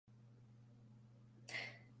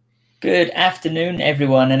Good afternoon,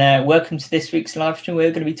 everyone, and welcome to this week's live stream. We're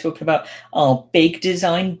going to be talking about our big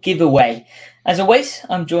design giveaway. As always,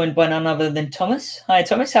 I'm joined by none other than Thomas. Hi,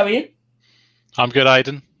 Thomas. How are you? I'm good,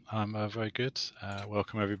 Aidan. I'm very good.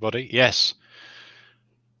 Welcome, everybody. Yes,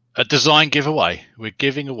 a design giveaway. We're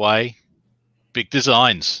giving away big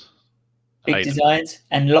designs. Big designs,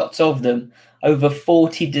 and lots of them. Over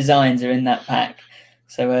 40 designs are in that pack,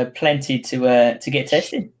 so plenty to get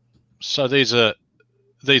tested. So these are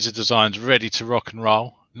designs ready to rock and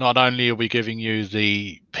roll. Not only are we giving you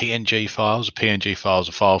the PNG files,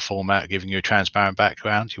 a file format, giving you a transparent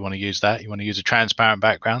background. You want to use that. You want to use a transparent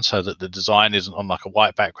background so that the design isn't on like a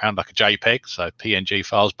white background, like a JPEG, so PNG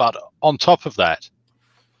files. But on top of that,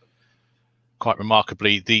 quite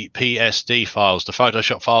remarkably, the PSD files, the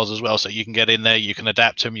Photoshop files as well, so you can get in there, you can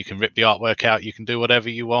adapt them, you can rip the artwork out, you can do whatever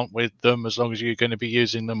you want with them as long as you're going to be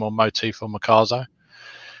using them on Motif or Mikazo.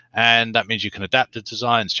 And that means you can adapt the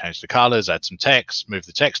designs, change the colors, add some text, move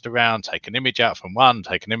the text around, take an image out from one,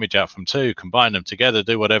 take an image out from two, combine them together,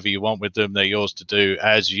 do whatever you want with them. They're yours to do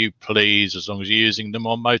as you please, as long as you're using them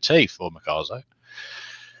on Motif or Mikazo.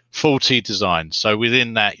 40 designs. So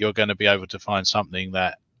within that, you're going to be able to find something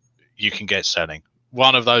that you can get selling.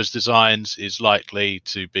 One of those designs is likely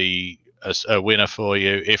to be a winner for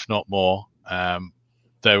you, if not more.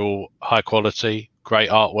 They're all high quality, great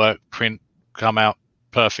artwork, print come out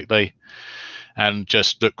perfectly, and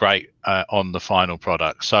just look great on the final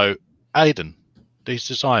product. So, Aidan, these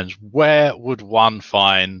designs, where would one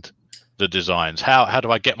find the designs? How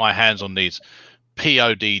do I get my hands on these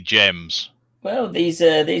POD gems? Well, these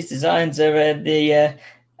designs are at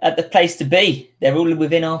the place to be. They're all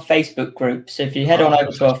within our Facebook group. So if you head on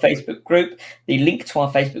over to our Facebook group, the link to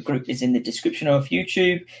our Facebook group is in the description of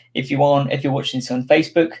YouTube. If you're watching this on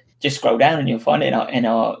Facebook, just scroll down and you'll find it in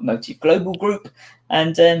our Motif Global group.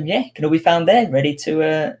 And it can all be found there, ready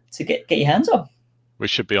to get your hands on. We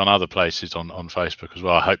should be on other places on Facebook as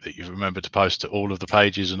well. I hope that you've remembered to post to all of the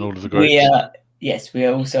pages and all of the groups. Yes, we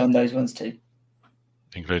are also on those ones too.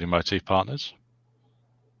 Including Motif Partners?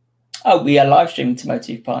 Oh, we are live streaming to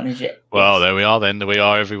Motif Partners, yeah. Well, yes. There we are then. We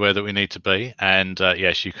are everywhere that we need to be. And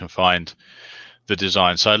yes, you can find the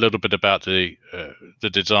design. So a little bit about the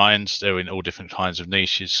designs. They're in all different kinds of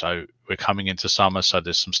niches. So we're coming into summer, so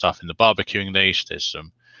there's some stuff in the barbecuing niche.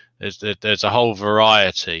 There's a whole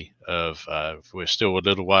variety of. We're still a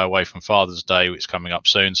little way away from Father's Day, which is coming up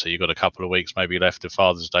soon. So you've got a couple of weeks maybe left of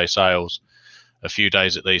Father's Day sales. A few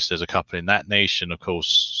days at least. There's a couple in that niche, and of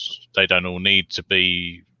course they don't all need to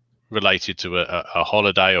be related to a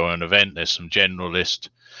holiday or an event. There's some generalist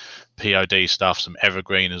POD stuff, some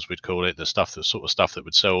evergreen as we'd call it, the sort of stuff that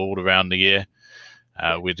would sell all around the year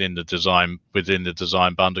within the design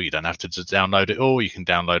bundle. You don't have to download it all. You can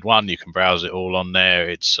download one. You can browse it all on there.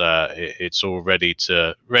 It's all ready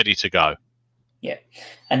to go. Yeah,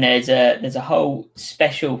 and there's a whole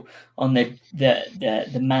special on the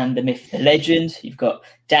man, the myth, the legend. You've got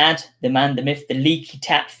Dad, the man, the myth, the leaky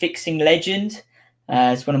tap fixing legend.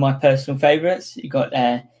 It's one of my personal favorites. You've got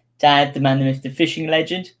Dad, the man, the myth, the fishing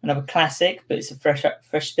legend. Another classic, but it's a fresh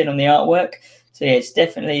spin on the artwork. So yeah, it's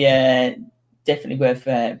definitely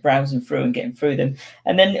worth browsing through and getting through them.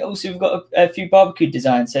 And then also we've got a few barbecue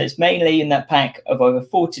designs. So it's mainly in that pack of over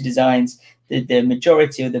 40 designs. The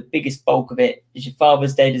majority or the biggest bulk of it is your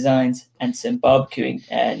Father's Day designs and some barbecuing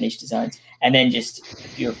niche designs, and then just a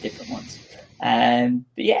few of different ones.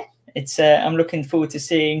 But yeah, it's I'm looking forward to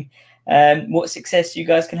seeing what success you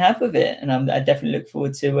guys can have with it, and I definitely look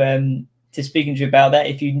forward to speaking to you about that.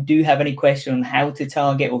 If you do have any question on how to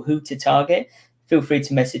target or who to target, feel free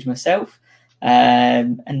to message myself.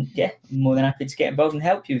 And yeah, I'm more than happy to get involved and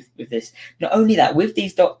help you with this. Not only that, with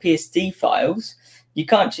these .psd files, you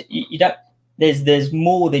don't. There's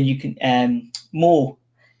more than you can more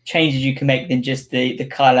changes you can make than just the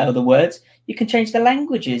color or the words. You can change the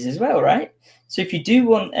languages as well, right? So if you do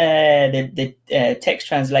want the text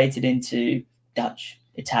translated into Dutch,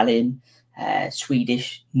 Italian,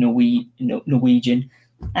 Swedish, Norwegian,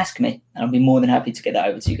 ask me, and I'll be more than happy to get that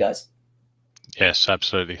over to you guys. Yes,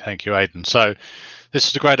 absolutely. Thank you, Aidan. So this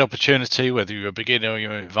is a great opportunity, whether you're a beginner or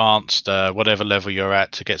you're advanced, whatever level you're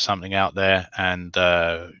at, to get something out there and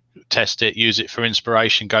test it, use it for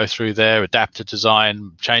inspiration, go through there, adapt a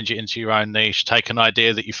design, change it into your own niche, take an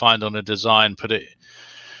idea that you find on a design, put it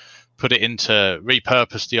into,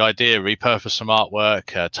 repurpose the idea, repurpose some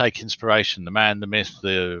artwork, take inspiration, the man, the myth,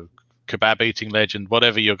 the kebab eating legend,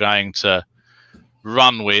 whatever you're going to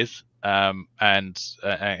run with and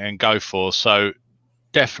go for. So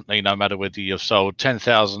definitely, no matter whether you've sold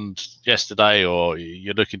 10,000 yesterday or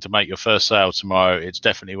you're looking to make your first sale tomorrow, it's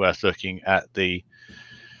definitely worth looking at the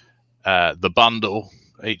bundle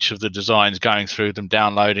each of the designs, going through them,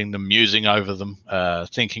 downloading them, musing over them,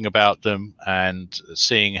 thinking about them, and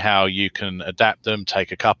seeing how you can adapt them,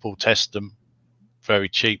 take a couple, test them. Very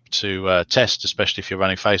cheap to test, especially if you're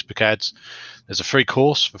running Facebook ads. There's a free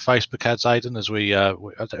course for Facebook ads, Aidan, have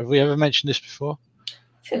we ever mentioned this before?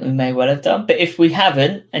 I think we may well have done, but if we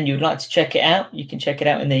haven't and you'd like to check it out, you can check it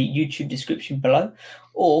out in the YouTube description below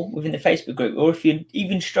or within the Facebook group. Or if you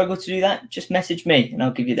even struggle to do that, just message me and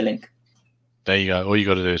I'll give you the link. There you go. All you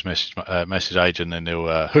got to do is message Aidan, and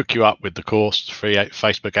he'll hook you up with the course, the free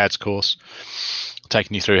Facebook ads course,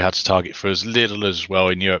 taking you through how to target for as little as, well,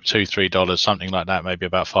 in Europe, $2-3, something like that, maybe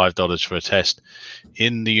about $5 for a test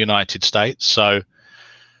in the United States. So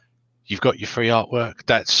you've got your free artwork.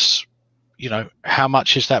 That's, how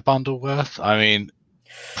much is that bundle worth? I mean,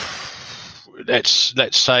 let's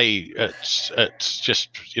say it's just,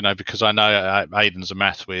 because I know Aidan's a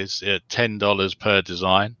math whiz, $10 per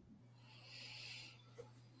design.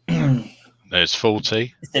 There's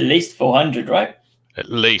 40. It's at least 400, right? At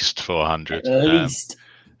least 400. At least.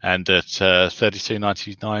 And at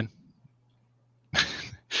 $32.99.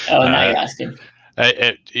 Oh, now you're asking.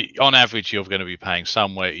 On average, you're going to be paying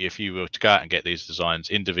somewhere, if you were to go out and get these designs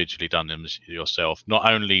individually done them yourself.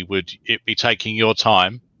 Not only would it be taking your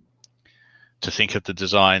time to think of the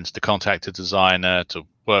designs, to contact a designer, to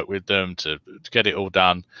work with them, to get it all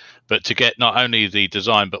done, but to get not only the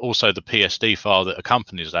design but also the PSD file that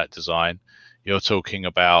accompanies that design, you're talking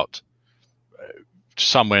about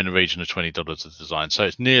somewhere in the region of $20 a design. So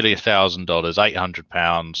it's nearly $1,000,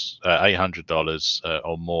 $800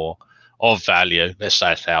 or more of value. Let's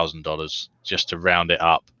say $1,000, just to round it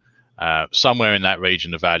up. Somewhere in that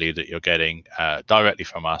region of value that you're getting directly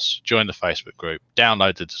from us. Join the Facebook group,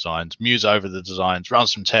 download the designs, muse over the designs, run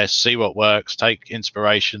some tests, see what works, take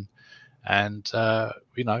inspiration, and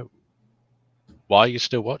while you're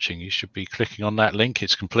still watching, you should be clicking on that link.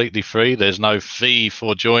 It's completely free. There's no fee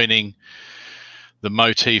for joining the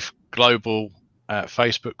Motif Global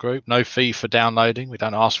Facebook group. No fee for downloading. We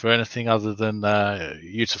don't ask for anything other than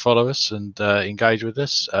you to follow us and engage with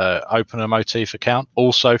us. Open a Motif account,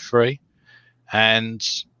 also free, and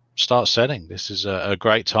start selling. This is a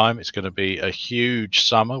great time. It's going to be a huge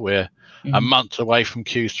summer. We're a month away from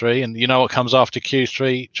Q3, and you know what comes after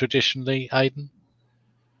Q3 traditionally, Aidan?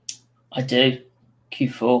 I do.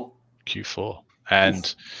 Q4.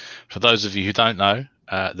 And for those of you who don't know,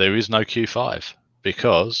 there is no Q5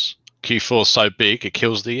 because Q4 is so big it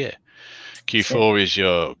kills the year. Q4 is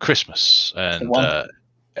your Christmas, and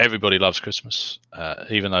everybody loves Christmas,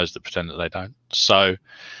 even those that pretend that they don't. So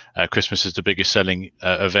Christmas is the biggest selling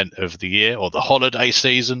event of the year, or the holiday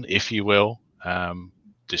season, if you will.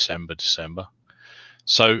 December.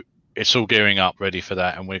 So it's all gearing up, ready for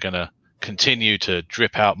that, and we're going to continue to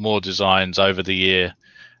drip out more designs over the year,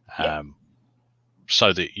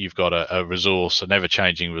 so that you've got a resource, an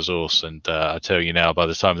ever-changing resource. And I tell you now, by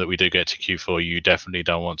the time that we do get to Q4, you definitely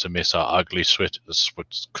don't want to miss our ugly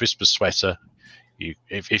Christmas sweater.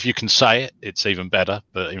 If you can say it, it's even better.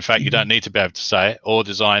 But in fact, you don't need to be able to say it or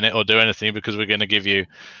design it or do anything, because we're going to give you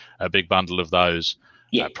a big bundle of those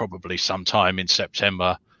probably sometime in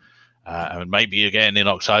September. And maybe again in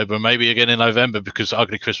October, maybe again in November, because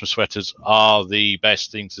ugly Christmas sweaters are the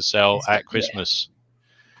best thing to sell at Christmas.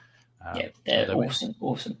 They're awesome.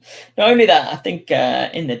 Not only that, I think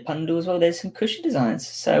in the bundle as well, there's some cushion designs.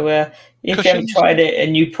 So if you haven't tried a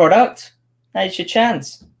new product, now's your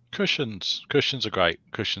chance. Cushions are great.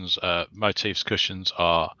 Motif's cushions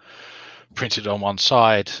are printed on one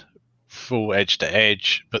side, full edge to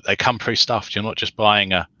edge, but they come pre-stuffed. You're not just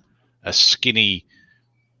buying a skinny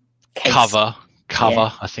case. cover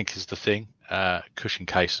I think is the thing. Cushion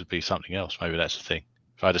case would be something else. Maybe that's the thing.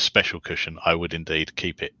 If I had a special cushion, I would indeed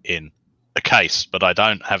keep it in a case, but I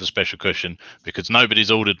don't have a special cushion because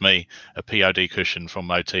nobody's ordered me a POD cushion from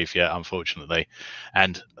Motif yet, unfortunately.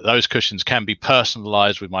 And those cushions can be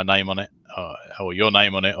personalized with my name on it, or your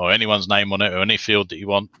name on it, or anyone's name on it, or any field that you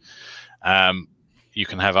want. You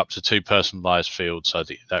can have up to 2 personalized fields, so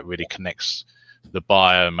that really connects the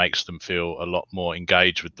buyer and makes them feel a lot more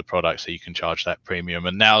engaged with the product, so you can charge that premium.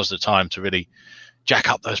 And now's the time to really jack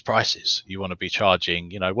up those prices. You want to be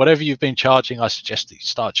charging, whatever you've been charging, I suggest that you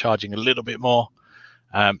start charging a little bit more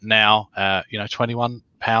now.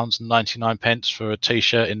 £21.99 for a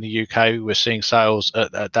t-shirt in the UK. We're seeing sales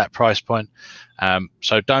at that price point.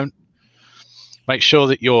 So don't, make sure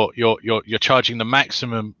that you're charging the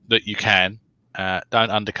maximum that you can.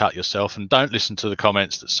 Don't undercut yourself, and don't listen to the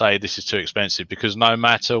comments that say this is too expensive, because no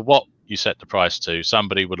matter what you set the price to,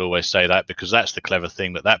 somebody will always say that, because that's the clever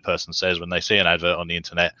thing that person says when they see an advert on the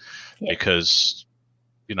internet. Because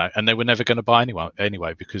you know, and they were never going to buy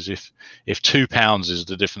anyway, because if £2 is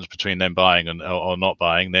the difference between them buying or not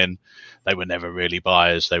buying, then they were never really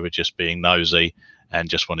buyers. They were just being nosy and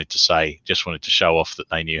just wanted to show off that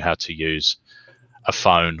they knew how to use a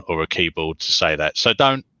phone or a keyboard to say that. So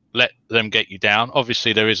don't let them get you down.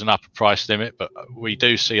 Obviously, there is an upper price limit, but we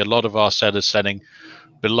do see a lot of our sellers selling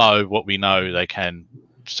below what we know they can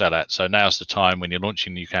sell at. So now's the time when you're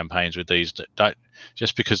launching new campaigns with these. Don't,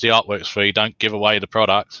 just because the artwork's free, don't give away the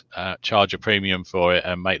product. Charge a premium for it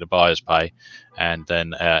and make the buyers pay, and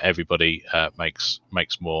then everybody makes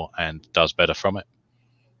more and does better from it.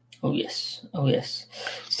 Oh yes, oh yes.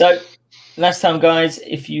 So last time, guys,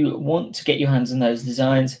 if you want to get your hands on those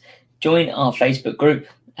designs, join our Facebook group,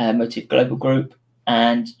 Motif Global Group,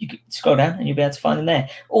 and you can scroll down and you'll be able to find them there.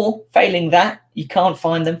 Or failing that, you can't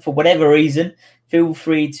find them for whatever reason, feel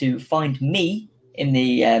free to find me in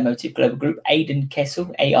the Motif Global Group, Aidan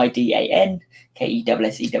Kessel, AIDAN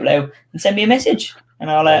KESSEWO, and send me a message,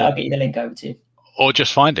 and I'll get you the link over to you. Or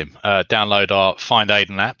just find him. Download our Find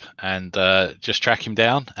Aidan app and just track him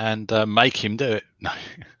down and make him do it. No.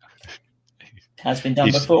 Has been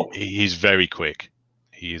done before. He's very quick.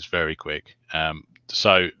 He is very quick.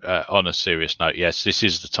 So on a serious note, yes, this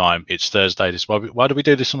is the time. It's Thursday. Why do we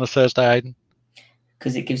do this on a Thursday, Aidan?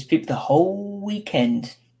 Because it gives people the whole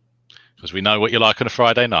weekend. Because we know what you're like on a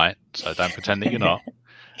Friday night, so don't pretend that you're not.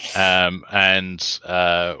 And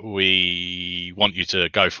we want you to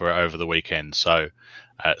go for it over the weekend. So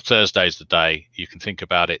Thursday's the day. You can think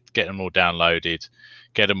about it, get them all downloaded,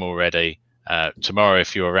 get them all ready. Tomorrow,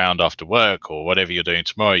 if you're around after work or whatever you're doing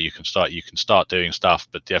tomorrow, you can start doing stuff.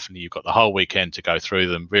 But definitely, you've got the whole weekend to go through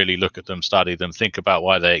them, really look at them, study them, think about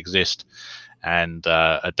why they exist, and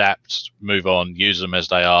adapt, move on, use them as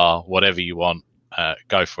they are, whatever you want.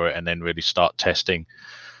 Go for it, and then really start testing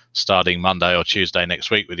starting Monday or Tuesday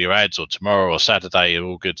next week with your ads, or tomorrow or Saturday.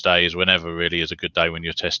 All good days. Whenever really is a good day when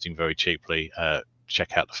you're testing very cheaply.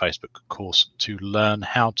 Check out the Facebook course to learn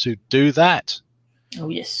how to do that. Oh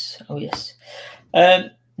yes, oh yes.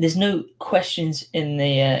 There's no questions in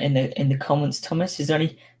the comments, Thomas. Is there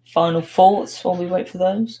any final thoughts while we wait for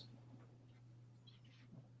those?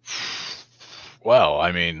 Well,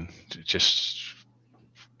 I mean, just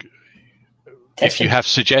if you have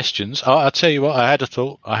suggestions, I'll tell you what, I had a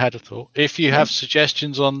thought. If you have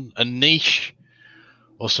suggestions on a niche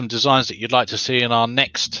or some designs that you'd like to see in our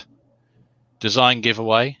next design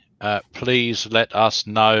giveaway, please let us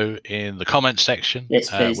know in the comments section. Yes,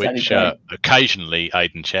 please. Which occasionally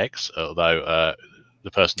Aidan checks, although the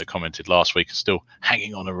person that commented last week is still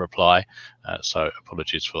hanging on a reply. So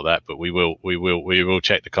apologies for that, but we will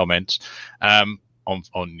check the comments.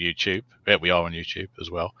 On YouTube. Yeah, we are on YouTube as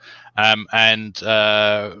well, and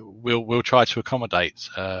we'll try to accommodate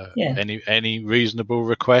any reasonable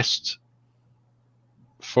request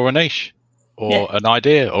for a niche or an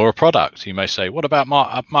idea or a product. You may say, "What about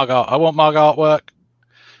mug art? I want mug artwork."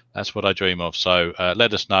 That's what I dream of. So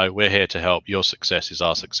let us know. We're here to help. Your success is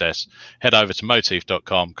our success. Head over to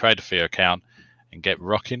motif.com, create a free account, and get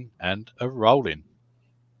rocking and a rolling.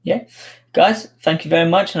 Yeah, guys, thank you very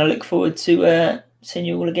much, and I look forward to seeing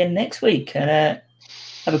you all again next week, and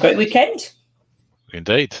have a great weekend.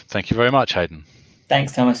 Indeed. Thank you very much, Aidan.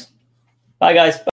 Thanks, Thomas. Bye, guys.